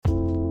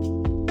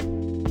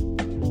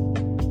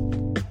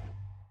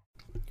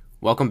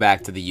Welcome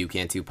back to the You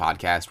Can Too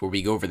podcast, where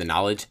we go over the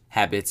knowledge,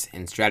 habits,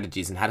 and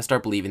strategies on how to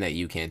start believing that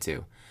you can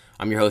too.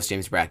 I'm your host,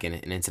 James Bracken,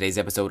 and in today's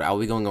episode, I'll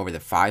be going over the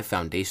 5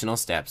 foundational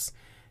steps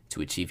to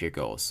achieve your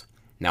goals.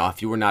 Now,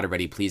 if you were not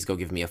already, please go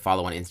give me a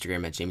follow on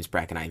Instagram at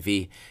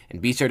JamesBrackenIV,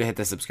 and be sure to hit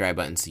the subscribe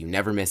button so you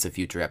never miss a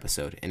future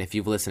episode. And if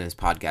you've listened to this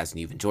podcast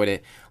and you've enjoyed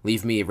it,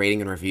 leave me a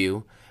rating and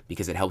review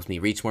because it helps me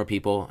reach more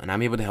people, and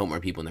I'm able to help more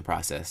people in the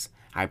process.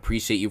 I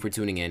appreciate you for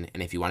tuning in,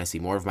 and if you want to see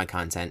more of my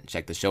content,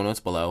 check the show notes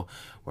below,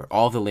 where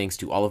all the links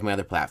to all of my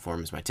other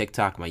platforms, my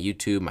TikTok, my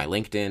YouTube, my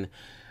LinkedIn,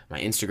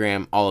 my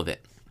Instagram, all of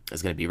it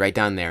is going to be right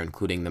down there,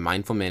 including the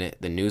Mindful Minute,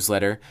 the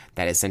newsletter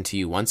that is sent to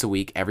you once a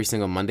week, every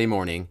single Monday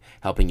morning,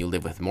 helping you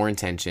live with more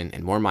intention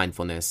and more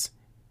mindfulness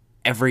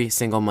every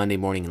single Monday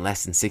morning in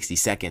less than 60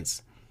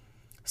 seconds.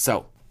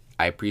 So,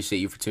 I appreciate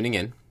you for tuning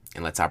in,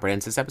 and let's hop right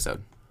into this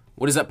episode.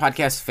 What is up,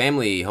 podcast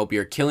family? Hope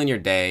you're killing your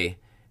day,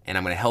 and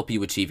I'm going to help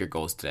you achieve your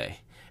goals today,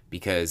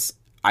 because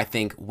I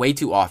think way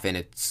too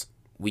often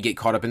we get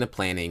caught up in the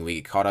planning, we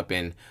get caught up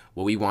in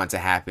what we want to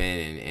happen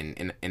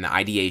in the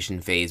ideation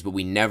phase, but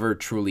we never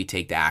truly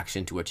take the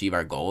action to achieve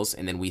our goals,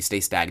 and then we stay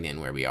stagnant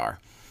where we are.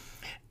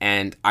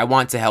 And I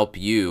want to help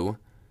you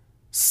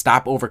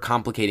stop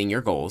overcomplicating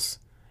your goals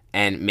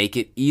and make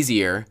it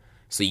easier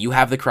so you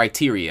have the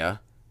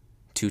criteria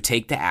to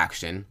take the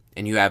action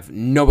and you have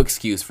no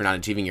excuse for not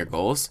achieving your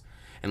goals.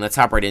 And let's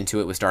hop right into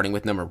it with starting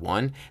with number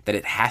 1, that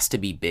it has to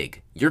be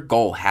big. Your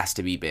goal has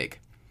to be big,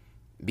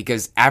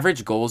 because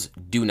average goals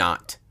do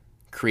not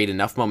create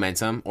enough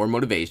momentum or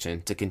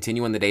motivation to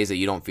continue on the days that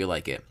you don't feel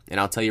like it. And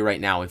I'll tell you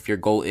right now, if your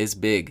goal is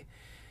big,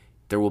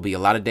 there will be a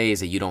lot of days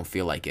that you don't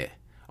feel like it.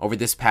 Over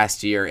this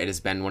past year, it has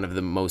been one of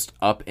the most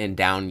up and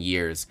down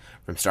years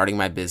from starting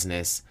my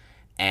business,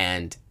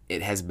 and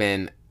it has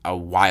been a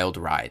wild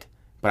ride.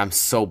 But I'm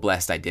so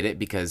blessed I did it,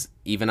 because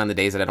even on the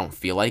days that I don't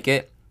feel like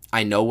it,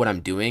 I know what I'm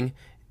doing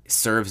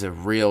serves a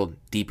real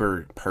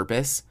deeper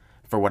purpose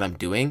for what I'm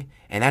doing,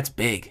 and that's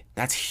big.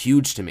 That's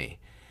huge to me,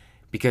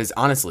 because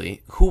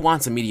honestly, who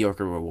wants a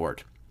mediocre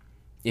reward?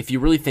 If you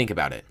really think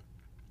about it,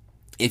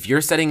 if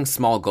you're setting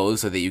small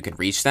goals so that you can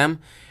reach them,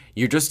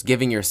 you're just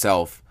giving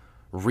yourself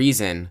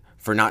reason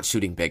for not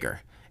shooting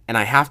bigger. And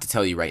I have to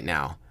tell you right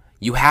now,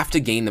 you have to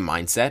gain the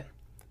mindset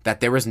that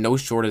there is no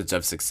shortage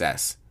of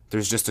success.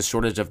 There's just a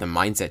shortage of the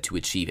mindset to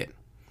achieve it.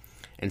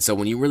 And so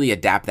when you really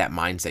adapt that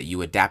mindset,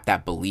 you adapt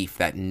that belief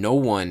that no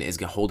one is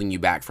holding you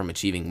back from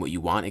achieving what you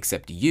want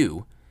except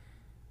you,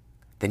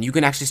 then you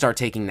can actually start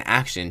taking the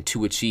action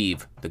to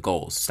achieve the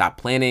goals. Stop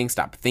planning,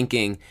 stop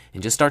thinking,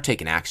 and just start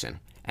taking action.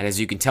 And as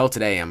you can tell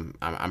today,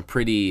 I'm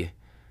pretty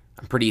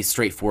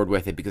straightforward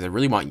with it, because I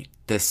really want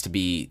this to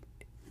be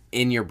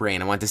in your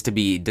brain. I want this to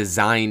be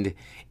designed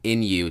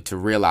in you to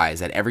realize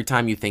that every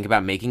time you think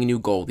about making a new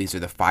goal, these are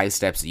the 5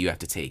 steps that you have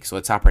to take. So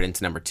let's hop right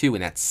into number 2,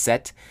 and that's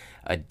set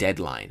a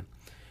deadline.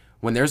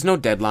 When there's no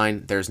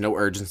deadline, there's no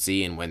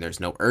urgency, and when there's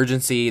no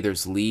urgency,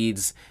 there's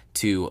leads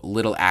to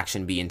little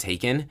action being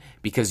taken,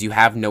 because you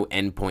have no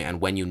endpoint on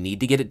when you need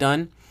to get it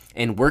done,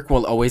 and work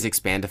will always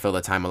expand to fill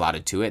the time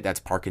allotted to it. That's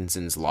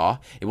Parkinson's law.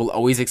 It will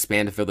always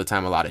expand to fill the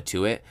time allotted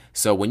to it.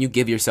 So when you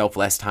give yourself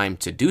less time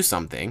to do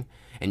something,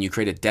 and you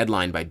create a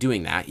deadline by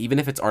doing that, even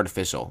if it's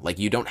artificial, like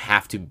you don't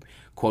have to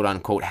quote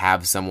unquote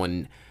have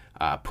someone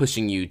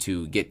pushing you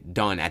to get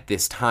done at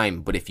this time,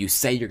 but if you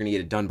say you're going to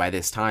get it done by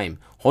this time,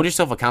 hold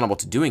yourself accountable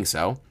to doing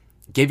so.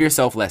 Give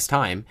yourself less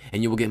time,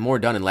 and you will get more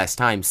done in less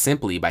time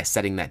simply by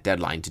setting that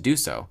deadline to do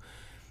so.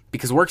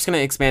 Because work's going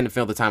to expand and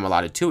fill the time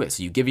allotted to it,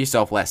 so you give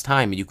yourself less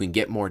time and you can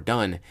get more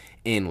done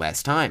in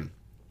less time.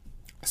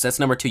 So that's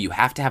number 2. You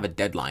have to have a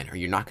deadline, or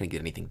you're not going to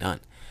get anything done.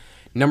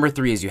 Number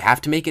 3 is you have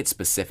to make it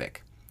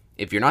specific.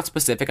 If you're not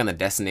specific on the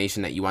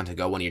destination that you want to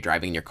go when you're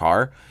driving in your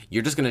car,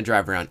 you're just going to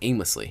drive around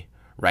aimlessly,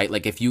 right?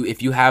 Like if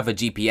you have a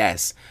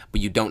GPS,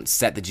 but you don't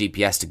set the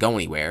GPS to go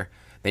anywhere,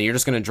 then you're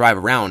just going to drive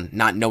around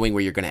not knowing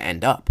where you're going to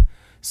end up.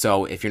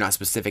 So if you're not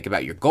specific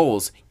about your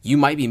goals, you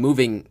might be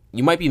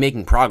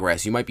making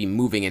progress, you might be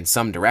moving in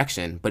some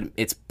direction, but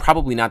it's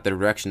probably not the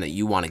direction that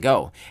you want to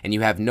go, and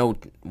you have no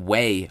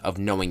way of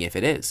knowing if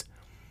it is,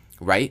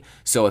 right?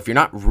 So if you're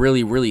not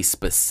really, really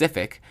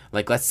specific,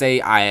 like let's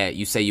say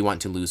you say you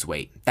want to lose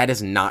weight, that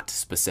is not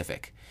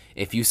specific.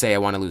 If you say I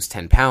want to lose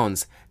 10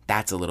 pounds,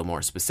 that's a little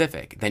more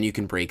specific. Then you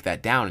can break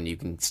that down, and you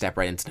can step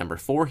right into number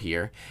 4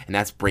 here, and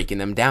that's breaking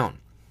them down.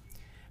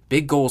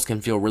 Big goals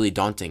can feel really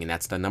daunting, and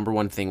that's the number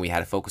 1 thing we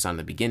had to focus on in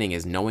the beginning,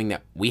 is knowing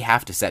that we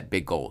have to set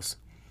big goals,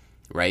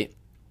 right?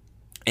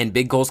 And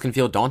big goals can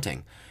feel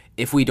daunting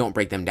if we don't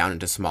break them down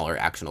into smaller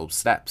actionable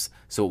steps.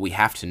 So what we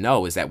have to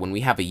know is that when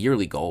we have a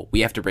yearly goal, we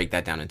have to break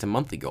that down into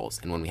monthly goals.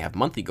 And when we have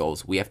monthly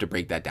goals, we have to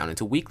break that down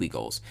into weekly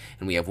goals.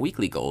 And we have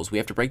weekly goals, we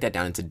have to break that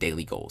down into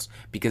daily goals.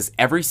 Because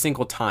every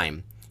single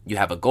time you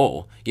have a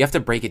goal, you have to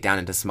break it down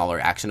into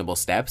smaller actionable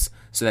steps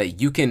so that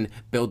you can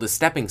build the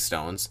stepping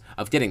stones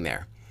of getting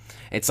there.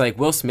 It's like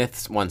Will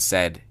Smith once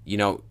said, you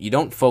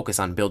don't focus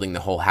on building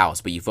the whole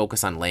house, but you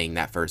focus on laying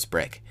that first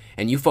brick.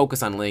 And you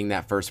focus on laying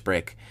that first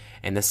brick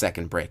and the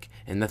second brick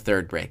and the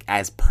third brick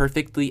as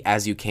perfectly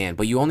as you can,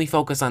 but you only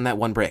focus on that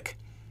one brick.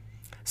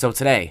 So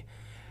today,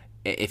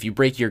 If you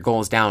break your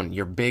goals down,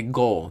 your big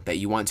goal that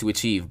you want to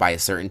achieve by a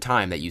certain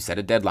time that you set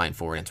a deadline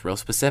for, and it's real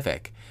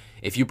specific,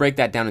 if you break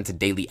that down into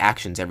daily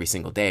actions every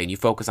single day and you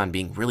focus on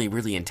being really,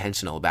 really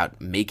intentional about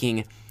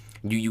making,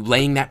 you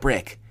laying that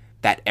brick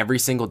that every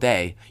single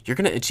day, you're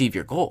going to achieve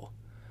your goal.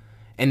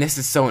 And this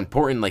is so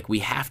important. Like, we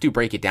have to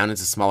break it down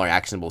into smaller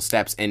actionable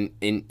steps. And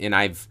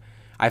I've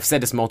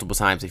said this multiple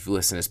times if you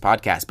listen to this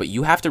podcast, but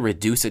you have to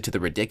reduce it to the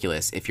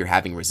ridiculous if you're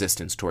having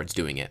resistance towards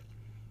doing it.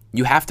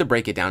 You have to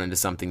break it down into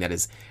something that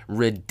is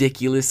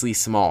ridiculously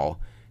small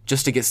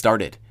just to get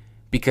started,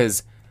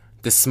 because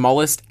the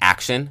smallest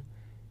action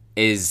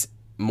is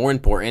more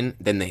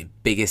important than the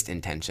biggest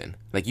intention.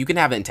 Like, you can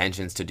have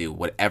intentions to do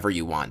whatever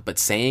you want, but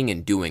saying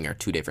and doing are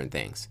two different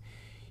things.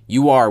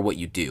 You are what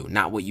you do,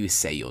 not what you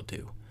say you'll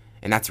do.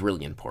 And that's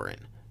really important.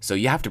 So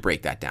you have to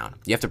break that down.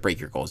 You have to break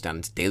your goals down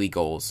into daily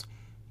goals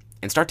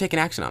and start taking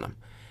action on them.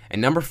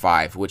 And number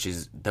 5, which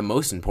is the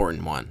most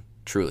important one,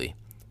 truly,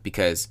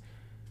 because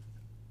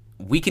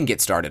we can get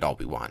started all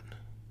we want,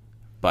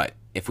 but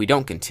if we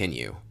don't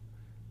continue,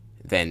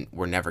 then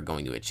we're never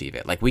going to achieve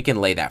it. Like, we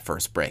can lay that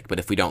first brick, but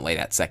if we don't lay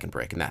that second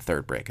brick and that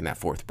third brick and that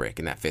fourth brick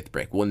and that fifth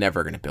brick, we're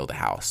never going to build a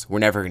house. We're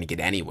never going to get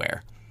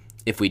anywhere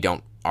if we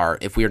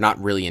are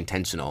not really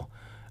intentional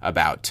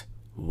about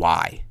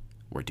why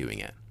we're doing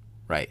it,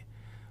 right?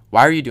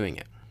 Why are you doing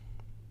it?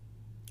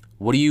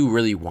 What do you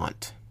really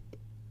want?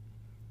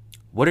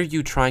 What are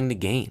you trying to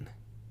gain?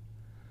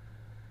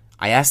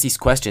 I ask these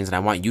questions, and I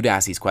want you to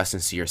ask these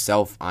questions to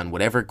yourself on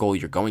whatever goal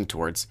you're going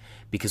towards,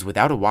 because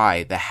without a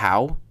why, the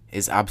how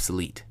is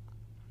obsolete.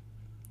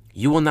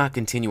 You will not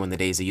continue on the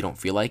days that you don't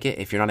feel like it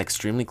if you're not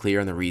extremely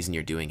clear on the reason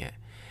you're doing it.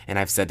 And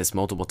I've said this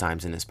multiple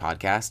times in this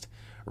podcast,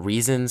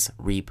 reasons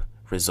reap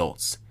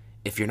results.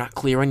 If you're not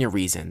clear on your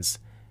reasons,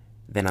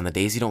 then on the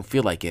days you don't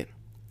feel like it,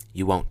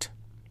 you won't.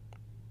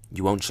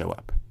 You won't show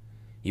up.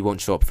 You won't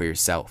show up for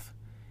yourself.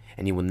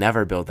 And you will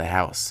never build that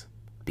house.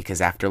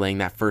 Because after laying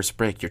that first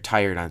brick, you're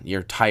tired.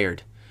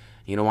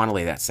 You don't want to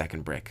lay that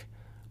second brick.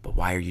 But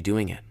why are you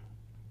doing it?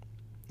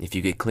 If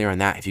you get clear on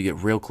that, if you get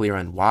real clear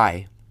on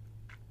why,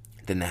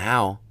 then the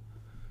how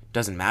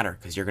doesn't matter,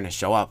 because you're going to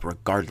show up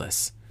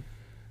regardless.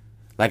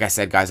 Like I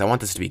said, guys, I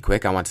want this to be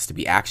quick. I want this to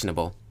be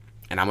actionable.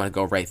 And I'm going to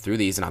go right through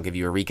these, and I'll give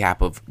you a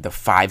recap of the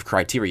 5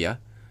 criteria,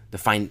 the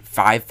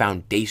 5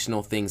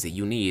 foundational things that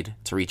you need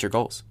to reach your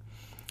goals.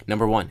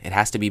 Number 1, it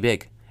has to be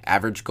big.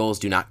 Average goals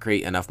do not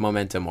create enough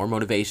momentum or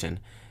motivation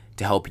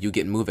to help you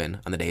get moving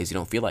on the days you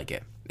don't feel like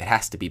it. It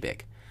has to be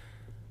big.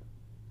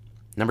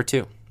 Number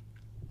 2,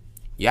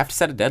 you have to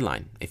set a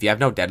deadline. If you have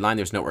no deadline,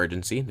 there's no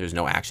urgency, there's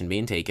no action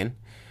being taken,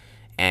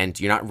 and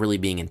you're not really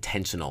being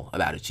intentional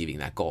about achieving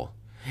that goal.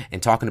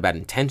 And talking about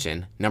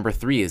intention, number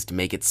 3 is to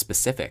make it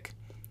specific.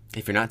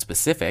 If you're not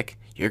specific,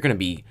 you're going to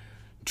be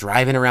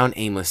driving around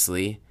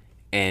aimlessly,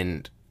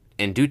 and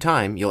in due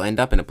time, you'll end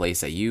up in a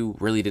place that you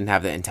really didn't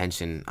have the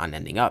intention on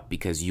ending up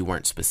because you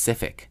weren't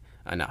specific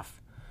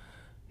enough.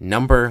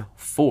 Number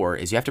 4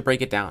 is you have to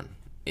break it down.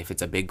 If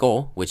it's a big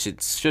goal, which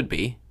it should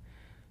be,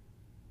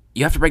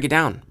 you have to break it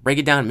down. Break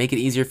it down, make it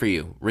easier for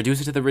you.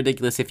 Reduce it to the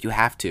ridiculous if you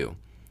have to,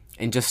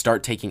 and just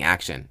start taking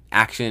action.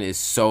 Action is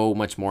so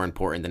much more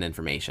important than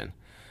information.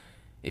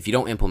 If you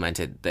don't implement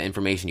it, the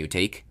information you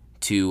take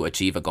to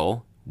achieve a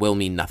goal will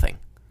mean nothing.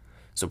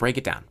 So break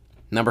it down.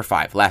 Number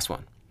 5, last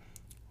one.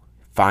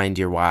 Find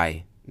your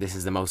why. This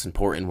is the most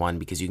important one,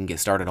 because you can get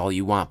started all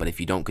you want, but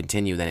if you don't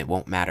continue, then it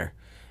won't matter.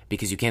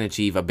 Because you can't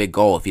achieve a big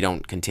goal if you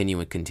don't continue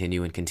and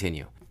continue and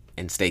continue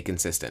and stay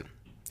consistent.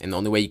 And the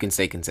only way you can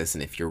stay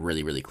consistent if you're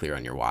really, really clear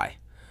on your why.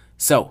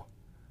 So,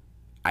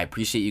 I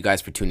appreciate you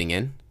guys for tuning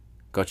in.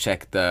 Go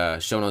check the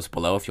show notes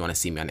below if you want to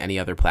see me on any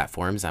other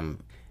platforms.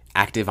 I'm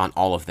active on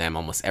all of them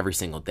almost every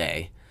single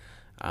day.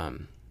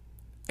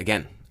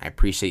 Again, I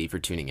appreciate you for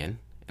tuning in,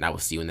 and I will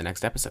see you in the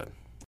next episode.